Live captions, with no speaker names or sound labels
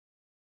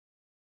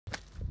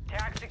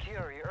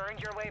secure. You earned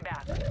your way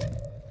back.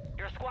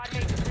 Your squad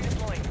mate is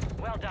redeploying.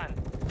 Well done.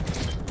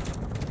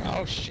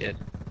 Oh shit.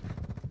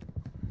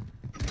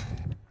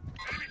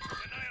 Enemy,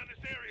 an eye on this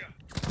area.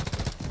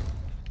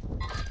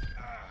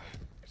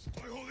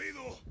 Estoy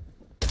jodido.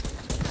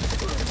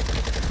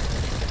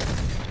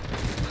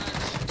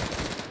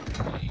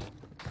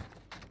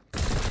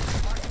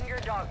 Marking your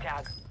dog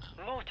tag.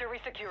 Move to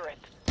resecure it.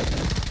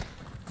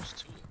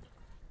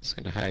 It's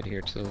gonna hide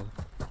here till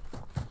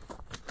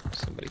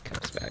somebody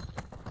comes back.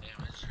 Damn,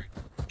 I just heard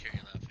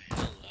carrying laugh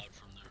hell loud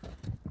from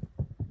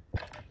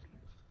there.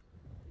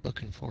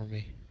 Looking for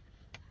me.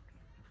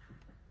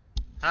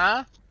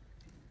 Huh?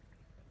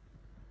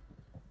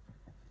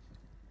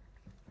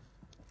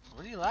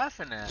 What are you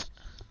laughing at?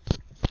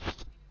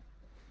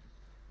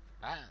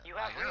 You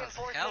have I was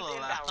reinforcements hella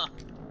loud.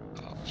 inbound.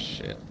 Oh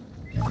shit.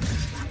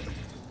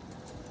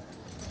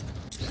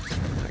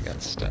 I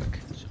got stuck.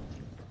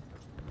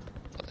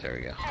 Oh, there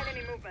we go.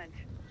 Enemy movement.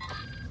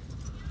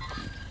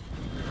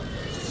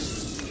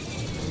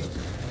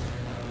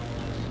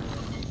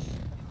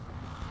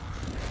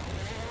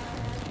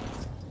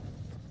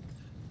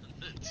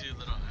 The two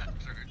little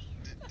afterwards.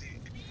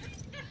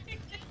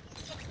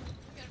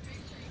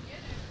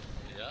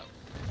 Yep.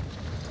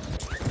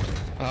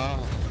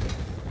 Oh.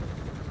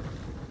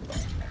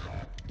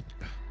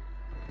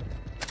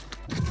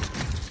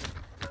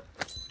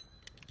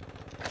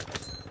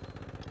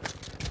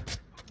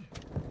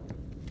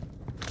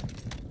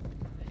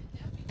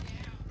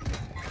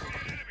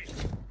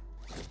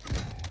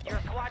 Your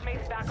squad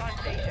mate's back on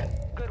station.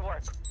 Good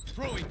work.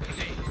 Throwing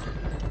grenade.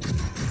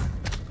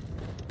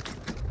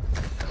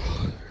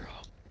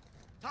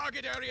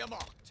 Target area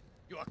marked.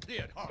 You are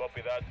cleared.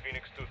 Copy that,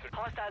 Phoenix 2-3.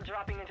 Hostiles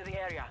dropping into the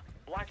area.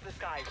 Watch the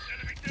skies.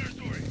 Enemy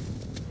territory.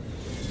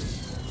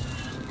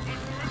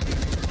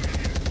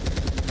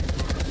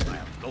 I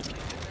am located.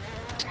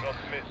 Not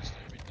missed.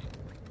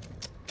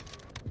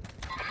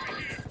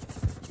 Enemy here.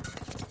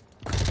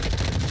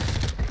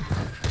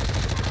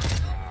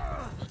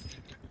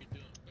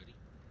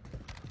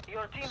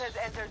 Your team has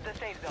entered the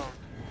safe zone.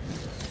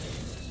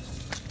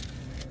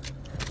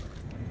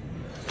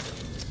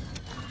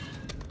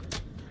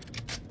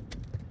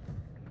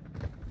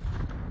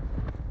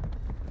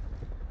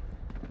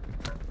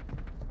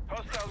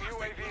 Hostile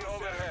UAV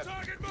overhead.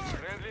 Target mark.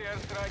 Friendly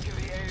airstrike in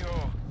the AO.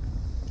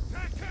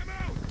 Take him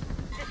out.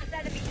 This is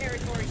enemy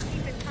territory.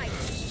 Keep it tight.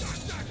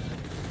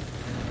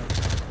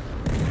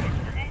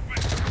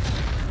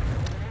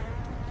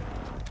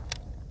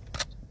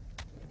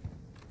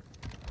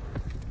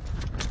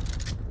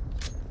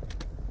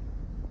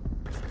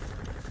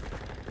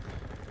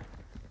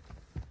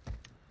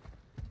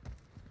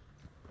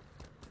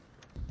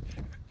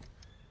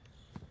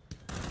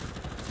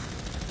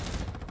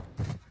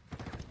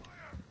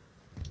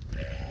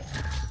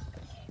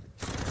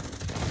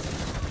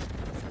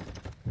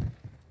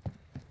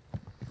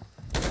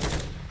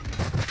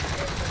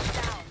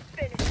 Down.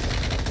 Finish.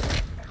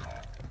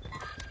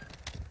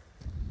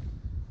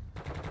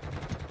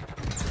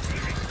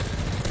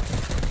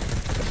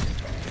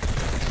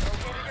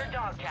 Located your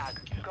dog tag.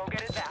 Go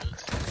get it back.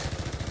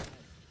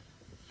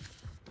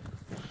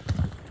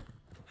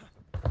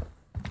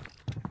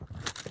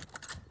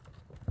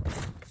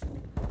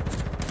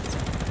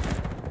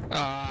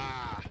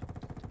 Ah.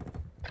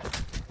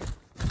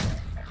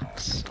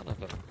 Son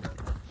of a.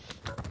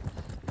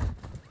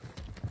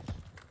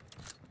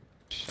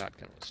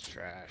 Shotgun was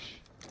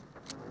trash.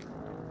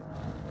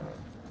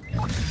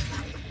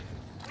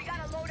 We got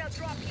a loadout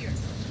drop here.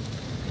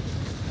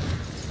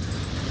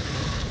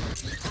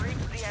 Breach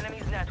the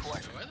enemy's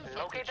network. Why the fuck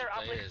Locate would you their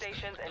play uplink as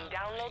stations and not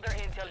download their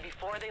intel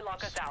before they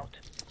lock us out.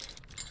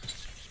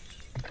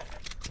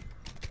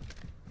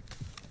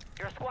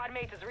 Your squad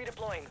mate is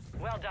redeploying.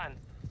 Well done.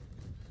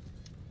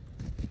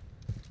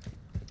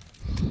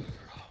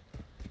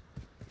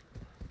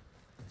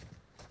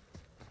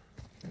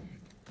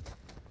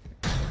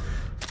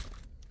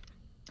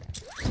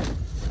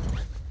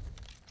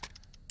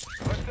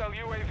 Hostile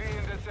UAV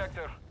in the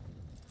sector.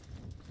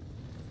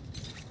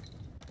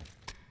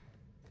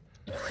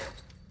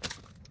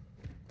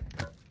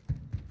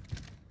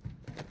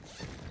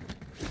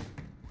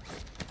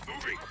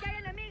 Moving. Aquí hay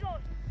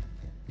enemigos.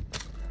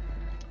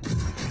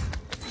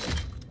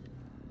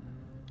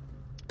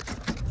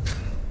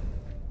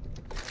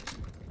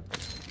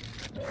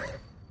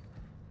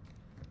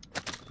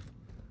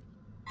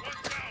 One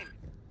down.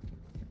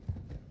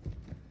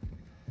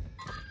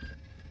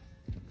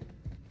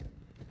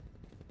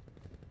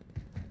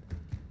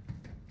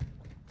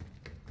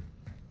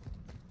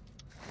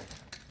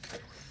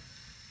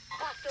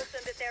 Hostiles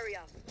in this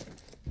area.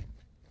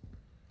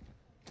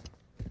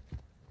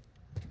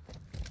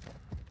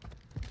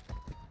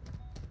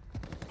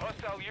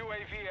 Hostile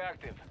UAV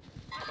active.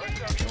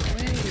 Hostile UAV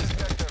in the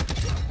sector.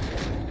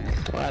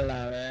 A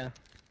la ver.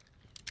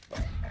 A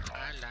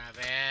la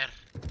ver.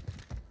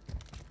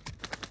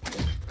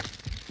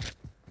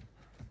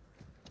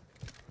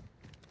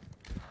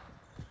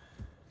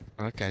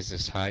 That guy's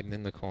just hiding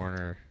in the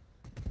corner.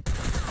 Got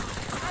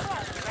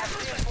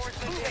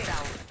reinforcements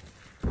inbound.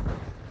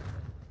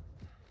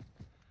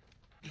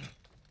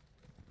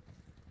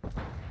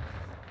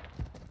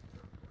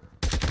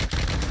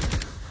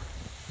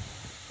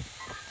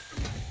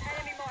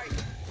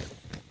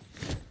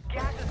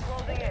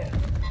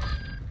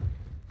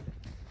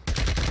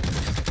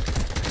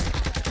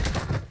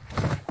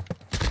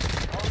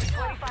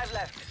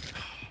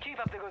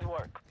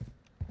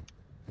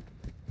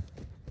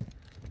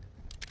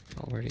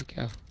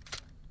 go.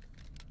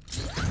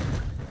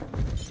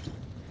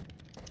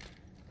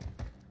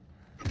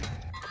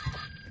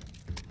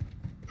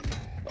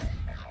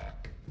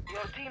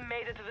 Your team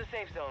made it to the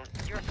safe zone.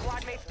 Your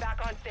squad mates back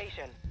on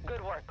station.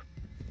 Good work.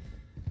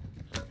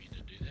 Didn't mean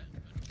to do that,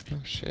 but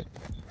Oh shit.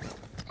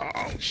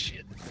 Oh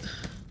shit.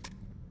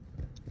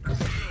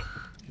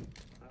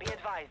 Be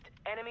advised,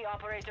 enemy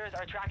operators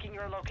are tracking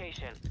your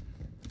location.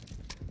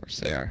 Of course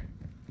they are.